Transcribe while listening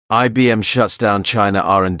IBM shuts down China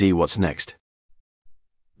R&D. What's next?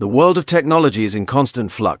 The world of technology is in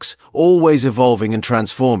constant flux, always evolving and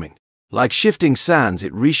transforming. Like shifting sands,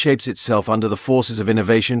 it reshapes itself under the forces of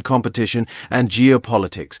innovation, competition, and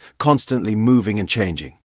geopolitics, constantly moving and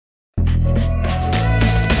changing.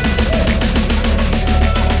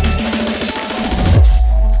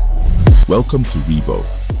 Welcome to Revo,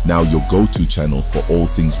 now your go-to channel for all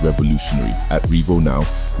things revolutionary. At Revo Now,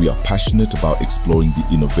 we are passionate about exploring the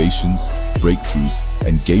innovations, breakthroughs,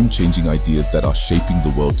 and game-changing ideas that are shaping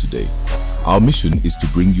the world today. Our mission is to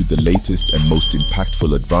bring you the latest and most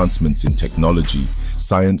impactful advancements in technology,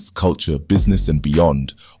 science, culture, business, and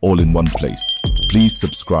beyond, all in one place. Please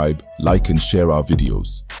subscribe, like, and share our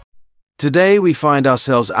videos. Today we find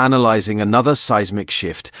ourselves analyzing another seismic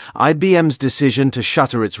shift, IBM's decision to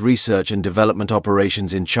shutter its research and development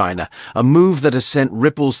operations in China, a move that has sent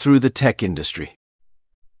ripples through the tech industry.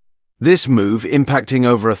 This move, impacting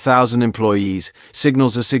over 1,000 employees,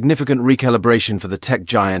 signals a significant recalibration for the tech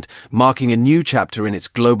giant, marking a new chapter in its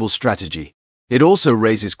global strategy. It also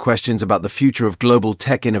raises questions about the future of global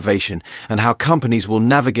tech innovation and how companies will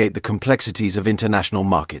navigate the complexities of international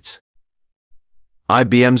markets.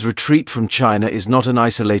 IBM's retreat from China is not an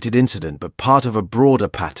isolated incident, but part of a broader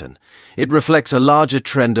pattern. It reflects a larger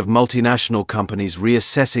trend of multinational companies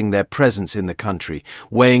reassessing their presence in the country,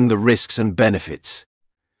 weighing the risks and benefits.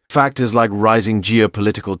 Factors like rising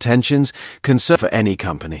geopolitical tensions concern for any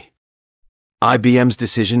company. IBM's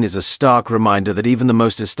decision is a stark reminder that even the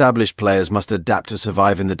most established players must adapt to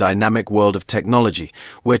survive in the dynamic world of technology,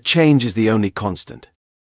 where change is the only constant.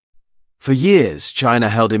 For years, China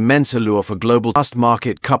held immense allure for global trust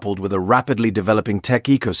market coupled with a rapidly developing tech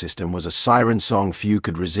ecosystem was a siren song few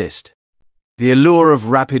could resist. The allure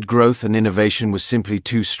of rapid growth and innovation was simply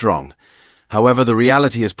too strong. However, the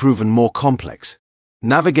reality has proven more complex.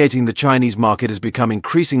 Navigating the Chinese market has become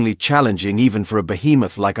increasingly challenging even for a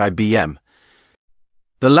behemoth like IBM.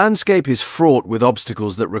 The landscape is fraught with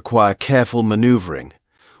obstacles that require careful maneuvering.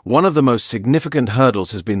 One of the most significant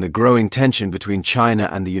hurdles has been the growing tension between China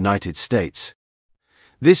and the United States.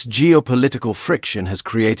 This geopolitical friction has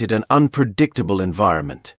created an unpredictable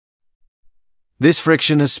environment. This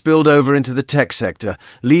friction has spilled over into the tech sector,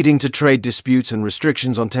 leading to trade disputes and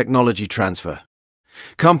restrictions on technology transfer.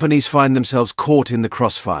 Companies find themselves caught in the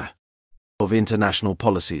crossfire of international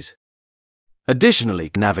policies. Additionally,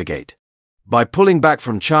 navigate. By pulling back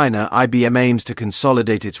from China, IBM aims to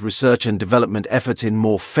consolidate its research and development efforts in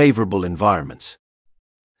more favorable environments.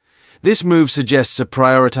 This move suggests a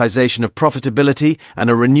prioritization of profitability and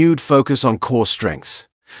a renewed focus on core strengths.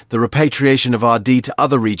 The repatriation of R&D to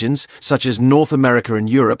other regions, such as North America and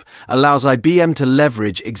Europe, allows IBM to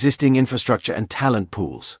leverage existing infrastructure and talent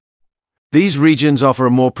pools. These regions offer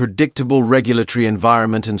a more predictable regulatory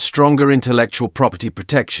environment and stronger intellectual property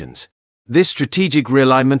protections. This strategic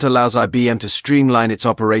realignment allows IBM to streamline its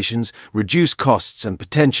operations, reduce costs, and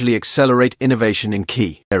potentially accelerate innovation in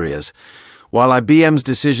key areas. While IBM's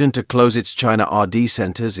decision to close its China R&D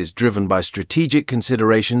centers is driven by strategic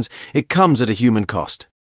considerations, it comes at a human cost.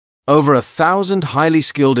 Over 1,000 highly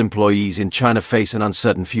skilled employees in China face an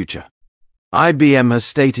uncertain future. IBM has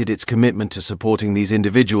stated its commitment to supporting these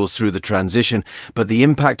individuals through the transition, but the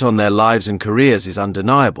impact on their lives and careers is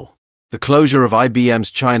undeniable. The closure of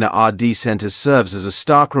IBM's China R&D centers serves as a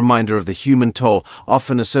stark reminder of the human toll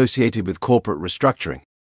often associated with corporate restructuring.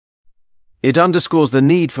 It underscores the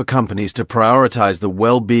need for companies to prioritize the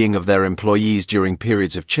well-being of their employees during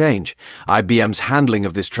periods of change. IBM's handling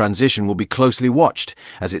of this transition will be closely watched,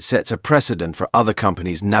 as it sets a precedent for other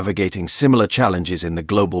companies navigating similar challenges in the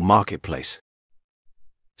global marketplace.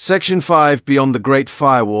 Section 5. Beyond the Great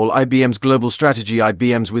Firewall, IBM's global strategy.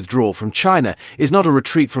 IBM's withdrawal from China is not a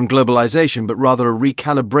retreat from globalization, but rather a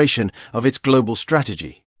recalibration of its global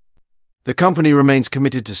strategy. The company remains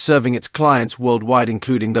committed to serving its clients worldwide,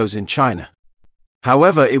 including those in China.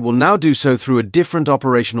 However, it will now do so through a different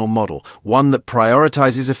operational model, one that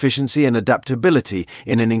prioritizes efficiency and adaptability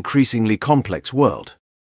in an increasingly complex world.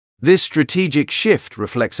 This strategic shift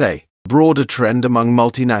reflects a broader trend among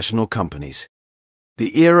multinational companies.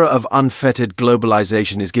 The era of unfettered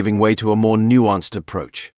globalization is giving way to a more nuanced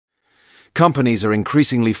approach. Companies are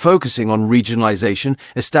increasingly focusing on regionalization,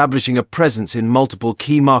 establishing a presence in multiple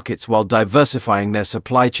key markets while diversifying their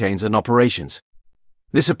supply chains and operations.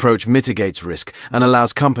 This approach mitigates risk and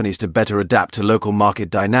allows companies to better adapt to local market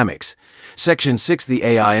dynamics. Section 6. The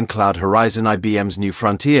AI and Cloud Horizon. IBM's new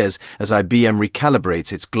frontiers. As IBM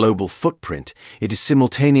recalibrates its global footprint, it is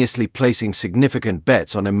simultaneously placing significant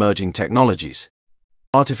bets on emerging technologies.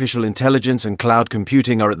 Artificial intelligence and cloud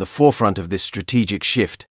computing are at the forefront of this strategic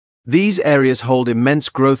shift. These areas hold immense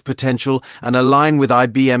growth potential and align with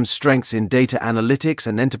IBM's strengths in data analytics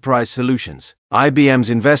and enterprise solutions.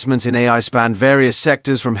 IBM's investments in AI span various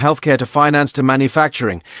sectors from healthcare to finance to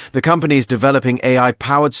manufacturing. The company is developing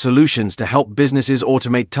AI-powered solutions to help businesses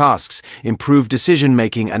automate tasks, improve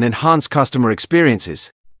decision-making, and enhance customer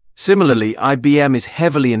experiences. Similarly, IBM is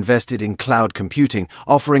heavily invested in cloud computing,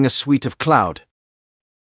 offering a suite of cloud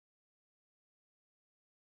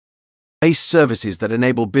based services that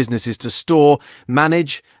enable businesses to store,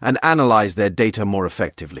 manage, and analyze their data more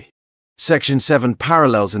effectively. Section 7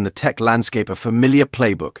 parallels in the tech landscape a familiar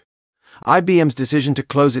playbook. IBM's decision to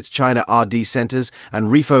close its China R&D centers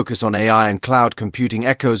and refocus on AI and cloud computing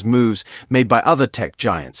echoes moves made by other tech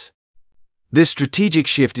giants. This strategic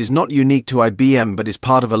shift is not unique to IBM but is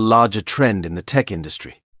part of a larger trend in the tech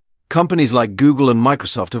industry. Companies like Google and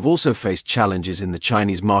Microsoft have also faced challenges in the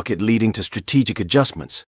Chinese market, leading to strategic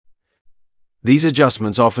adjustments. These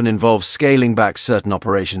adjustments often involve scaling back certain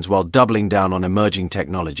operations while doubling down on emerging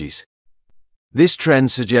technologies. This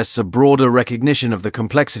trend suggests a broader recognition of the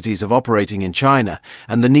complexities of operating in China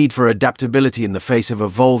and the need for adaptability in the face of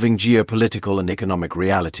evolving geopolitical and economic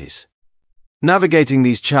realities. Navigating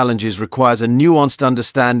these challenges requires a nuanced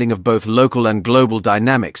understanding of both local and global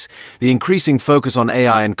dynamics. The increasing focus on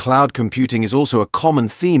AI and cloud computing is also a common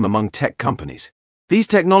theme among tech companies. These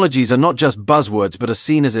technologies are not just buzzwords but are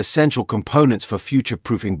seen as essential components for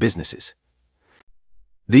future-proofing businesses.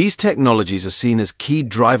 These technologies are seen as key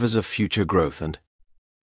drivers of future growth and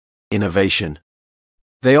innovation.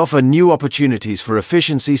 They offer new opportunities for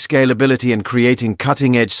efficiency, scalability, and creating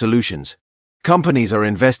cutting-edge solutions. Companies are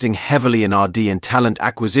investing heavily in R&D and talent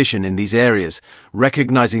acquisition in these areas,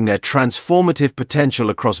 recognizing their transformative potential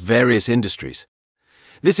across various industries.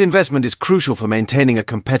 This investment is crucial for maintaining a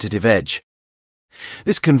competitive edge.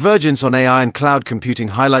 This convergence on AI and cloud computing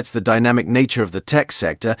highlights the dynamic nature of the tech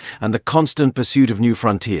sector and the constant pursuit of new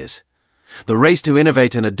frontiers. The race to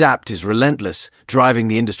innovate and adapt is relentless, driving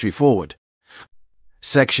the industry forward.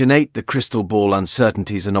 Section 8: The Crystal Ball: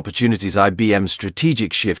 Uncertainties and Opportunities. IBM's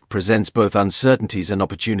strategic shift presents both uncertainties and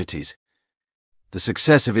opportunities. The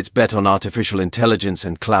success of its bet on artificial intelligence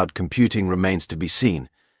and cloud computing remains to be seen,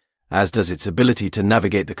 as does its ability to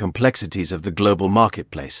navigate the complexities of the global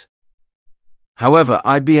marketplace. However,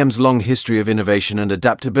 IBM's long history of innovation and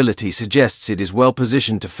adaptability suggests it is well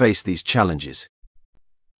positioned to face these challenges.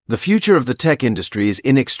 The future of the tech industry is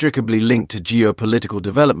inextricably linked to geopolitical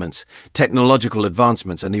developments, technological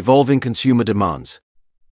advancements, and evolving consumer demands.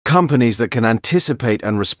 Companies that can anticipate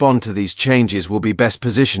and respond to these changes will be best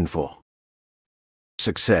positioned for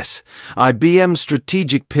success. IBM's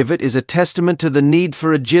strategic pivot is a testament to the need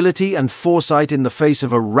for agility and foresight in the face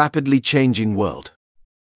of a rapidly changing world.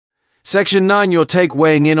 Section 9: Your take,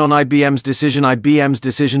 weighing in on IBM's decision. IBM's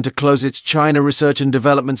decision to close its China research and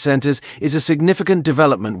development centers is a significant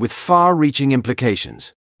development with far-reaching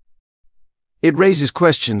implications. It raises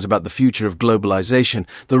questions about the future of globalization,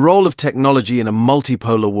 the role of technology in a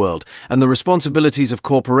multipolar world, and the responsibilities of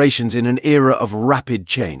corporations in an era of rapid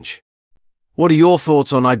change. What are your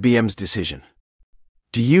thoughts on IBM's decision?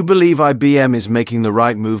 Do you believe IBM is making the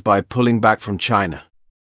right move by pulling back from China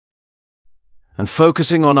and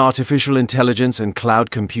focusing on artificial intelligence and cloud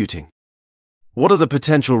computing? What are the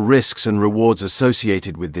potential risks and rewards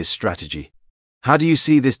associated with this strategy? How do you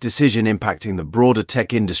see this decision impacting the broader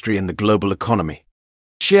tech industry and the global economy?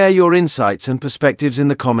 Share your insights and perspectives in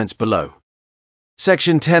the comments below.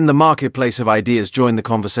 Section 10: The Marketplace of Ideas. Join the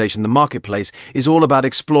conversation. The marketplace is all about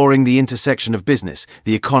exploring the intersection of business,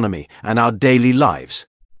 the economy, and our daily lives.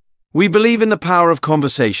 We believe in the power of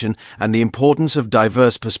conversation and the importance of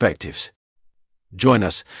diverse perspectives. Join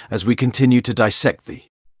us as we continue to dissect the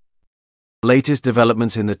latest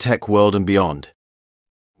developments in the tech world and beyond.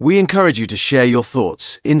 We encourage you to share your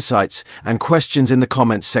thoughts, insights, and questions in the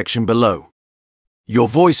comments section below. Your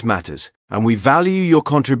voice matters, and we value your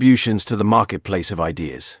contributions to the marketplace of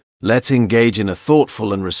ideas. Let's engage in a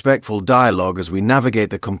thoughtful and respectful dialogue as we navigate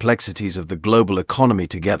the complexities of the global economy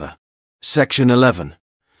together. Section 11.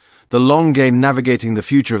 The long game. Navigating the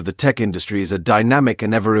future of the tech industry is a dynamic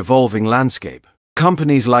and ever-evolving landscape.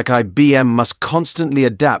 Companies like IBM must constantly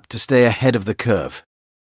adapt to stay ahead of the curve.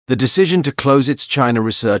 The decision to close its China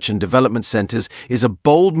research and development centers is a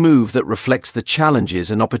bold move that reflects the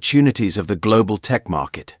challenges and opportunities of the global tech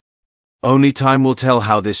market. Only time will tell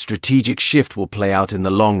how this strategic shift will play out in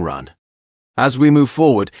the long run. As we move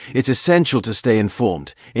forward, it's essential to stay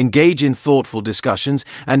informed, engage in thoughtful discussions,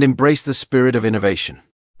 and embrace the spirit of innovation.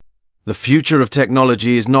 The future of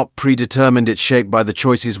technology is not predetermined, it's shaped by the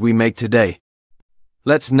choices we make today.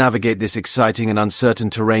 Let's navigate this exciting and uncertain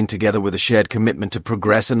terrain together with a shared commitment to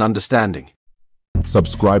progress and understanding.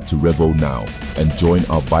 Subscribe to Revo now and join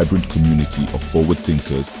our vibrant community of forward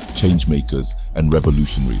thinkers, change makers, and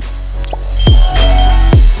revolutionaries.